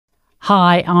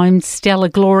Hi, I'm Stella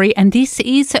Glory and this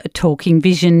is Talking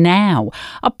Vision Now,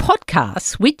 a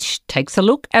podcast which takes a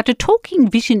look at a Talking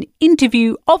Vision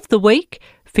interview of the week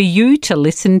for you to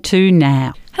listen to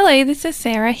now. Hello, this is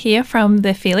Sarah here from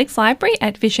the Felix Library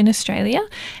at Vision Australia,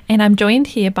 and I'm joined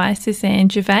here by Suzanne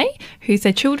Gervais, who's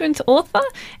a children's author,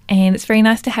 and it's very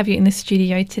nice to have you in the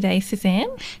studio today,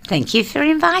 Suzanne. Thank you for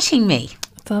inviting me.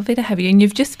 It's lovely to have you. And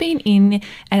you've just been in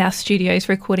at our studios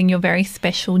recording your very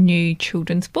special new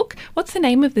children's book. What's the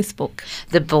name of this book?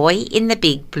 The Boy in the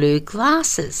Big Blue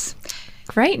Glasses.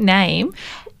 Great name.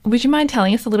 Would you mind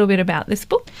telling us a little bit about this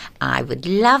book? I would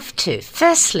love to.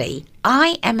 Firstly,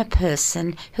 I am a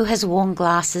person who has worn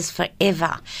glasses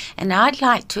forever, and I'd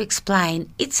like to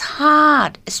explain it's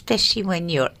hard, especially when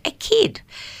you're a kid.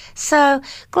 So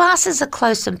glasses are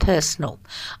close and personal.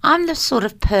 I'm the sort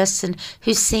of person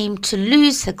who seemed to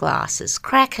lose her glasses,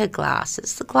 crack her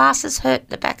glasses. The glasses hurt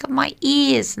the back of my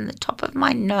ears and the top of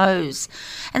my nose.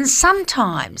 And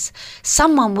sometimes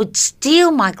someone would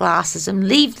steal my glasses and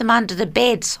leave them under the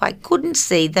bed so I couldn't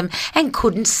see them and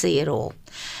couldn't see at all.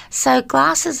 So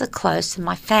glasses are close and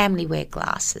my family wear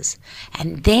glasses.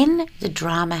 And then the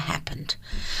drama happened.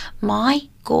 My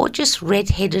gorgeous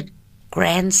red-headed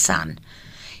grandson,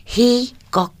 he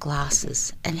got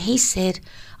glasses and he said,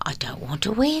 I don't want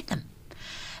to wear them.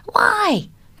 Why?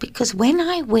 Because when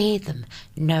I wear them,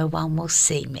 no one will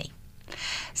see me.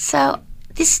 So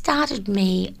this started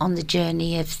me on the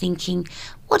journey of thinking,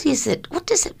 what is it? What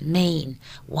does it mean?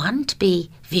 One, to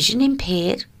be vision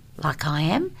impaired, like I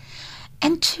am,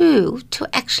 and two, to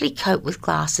actually cope with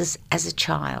glasses as a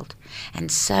child.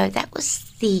 And so that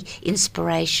was the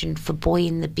inspiration for Boy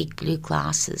in the Big Blue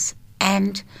Glasses.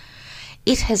 And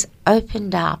it has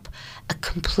opened up a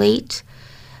complete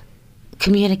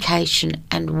communication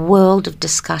and world of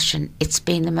discussion. It's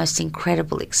been the most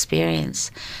incredible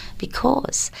experience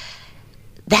because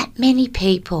that many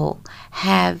people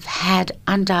have had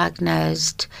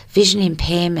undiagnosed vision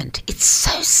impairment. It's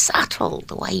so subtle,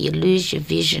 the way you lose your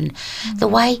vision, the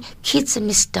way kids are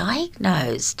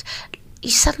misdiagnosed. You're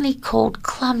suddenly called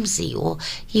clumsy, or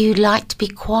you like to be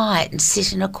quiet and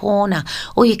sit in a corner,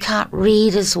 or you can't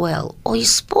read as well, or you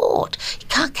sport, you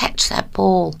can't catch that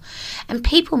ball. And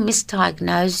people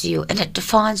misdiagnose you and it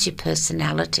defines your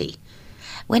personality,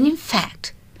 when in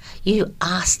fact you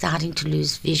are starting to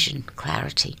lose vision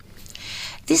clarity.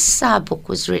 This book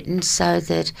was written so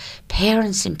that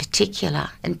parents in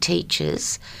particular and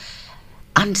teachers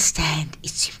understand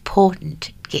it's important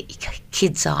to get your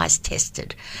kids' eyes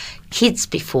tested. Kids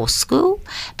before school,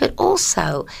 but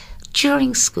also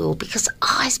during school, because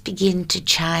eyes begin to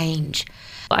change.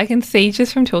 I can see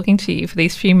just from talking to you for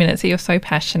these few minutes that you're so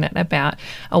passionate about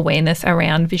awareness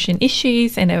around vision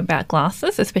issues and about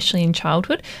glasses, especially in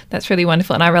childhood. That's really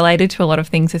wonderful. And I related to a lot of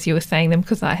things as you were saying them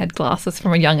because I had glasses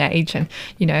from a young age and,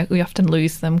 you know, we often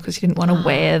lose them because you didn't want to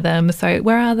wear them. So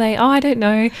where are they? Oh, I don't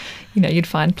know. You know, you'd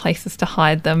find places to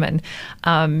hide them and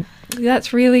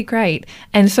that's really great.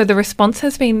 And so the response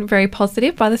has been very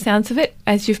positive by the sounds of it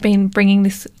as you've been bringing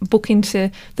this book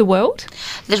into the world.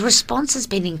 The response has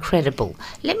been incredible.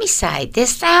 Let me say,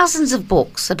 there's thousands of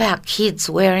books about kids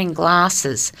wearing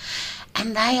glasses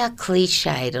and they are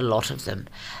cliched, a lot of them.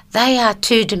 They are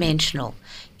two-dimensional.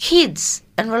 Kids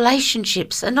and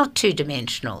relationships are not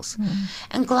two-dimensionals.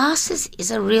 And glasses is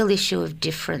a real issue of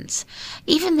difference.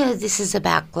 Even though this is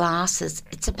about glasses,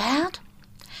 it's about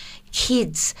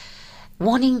kids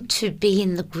wanting to be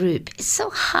in the group. It's so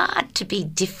hard to be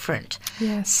different.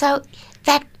 Yes. So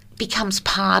that becomes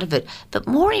part of it. But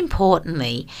more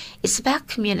importantly, it's about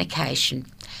communication.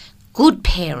 Good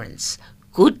parents,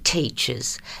 good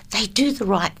teachers, they do the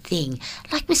right thing.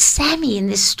 Like with Sammy in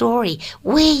this story,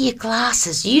 wear your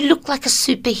glasses, you look like a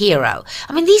superhero.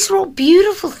 I mean, these are all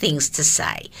beautiful things to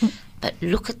say. But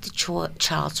look at the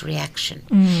child's reaction.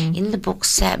 In the book,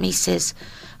 Sammy says,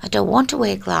 I don't want to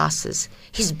wear glasses.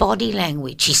 His body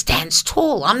language, he stands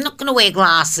tall, I'm not going to wear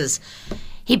glasses.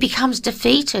 He becomes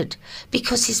defeated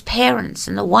because his parents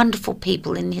and the wonderful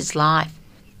people in his life,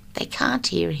 they can't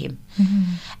hear him.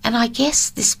 And I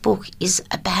guess this book is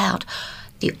about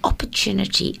the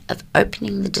opportunity of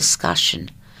opening the discussion.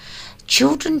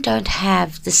 Children don't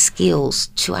have the skills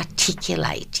to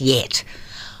articulate yet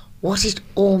what it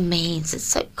all means. It's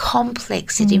so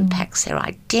complex. It impacts their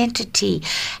identity,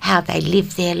 how they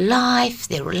live their life,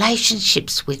 their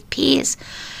relationships with peers.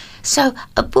 So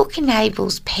a book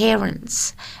enables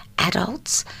parents,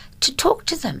 adults, to talk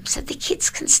to them so the kids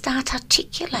can start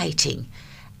articulating.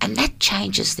 And that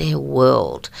changes their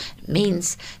world. It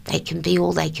means they can be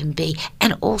all they can be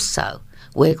and also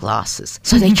wear glasses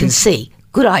so they can see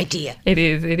Good idea. It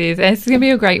is. It's going to be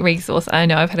a great resource. I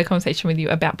know I've had a conversation with you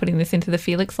about putting this into the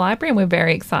Felix Library, and we're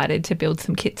very excited to build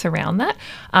some kits around that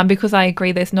because I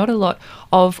agree there's not a lot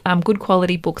of good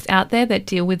quality books out there that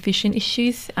deal with vision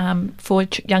issues for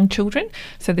young children.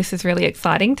 So this is really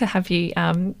exciting to have you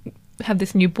have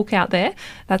this new book out there.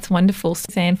 That's wonderful.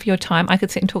 Suzanne, for your time. I could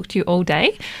sit and talk to you all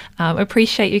day.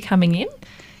 Appreciate you coming in.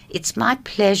 It's my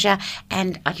pleasure,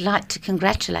 and I'd like to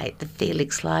congratulate the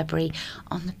Felix Library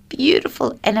on the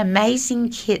beautiful and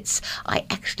amazing kits I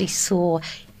actually saw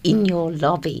in your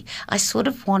lobby. I sort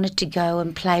of wanted to go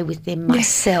and play with them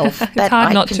myself. It's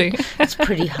hard not to. It's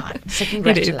pretty hard. So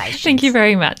congratulations. Thank you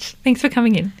very much. Thanks for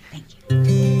coming in. Thank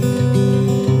you.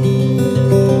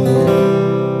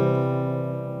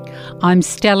 I'm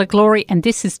Stella Glory and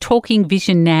this is Talking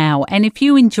Vision Now. And if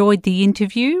you enjoyed the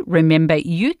interview, remember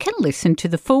you can listen to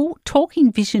the full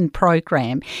Talking Vision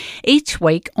program each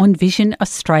week on Vision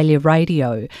Australia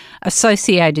Radio,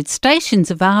 associated stations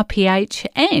of RPH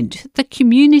and the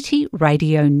Community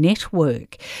Radio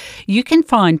Network. You can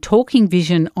find Talking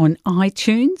Vision on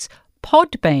iTunes,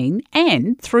 Podbean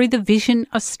and through the Vision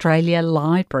Australia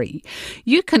Library.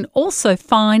 You can also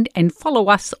find and follow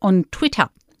us on Twitter.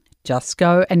 Just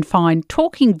go and find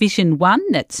Talking Vision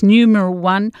 1, that's numeral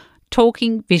 1,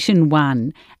 Talking Vision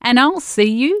 1, and I'll see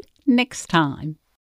you next time.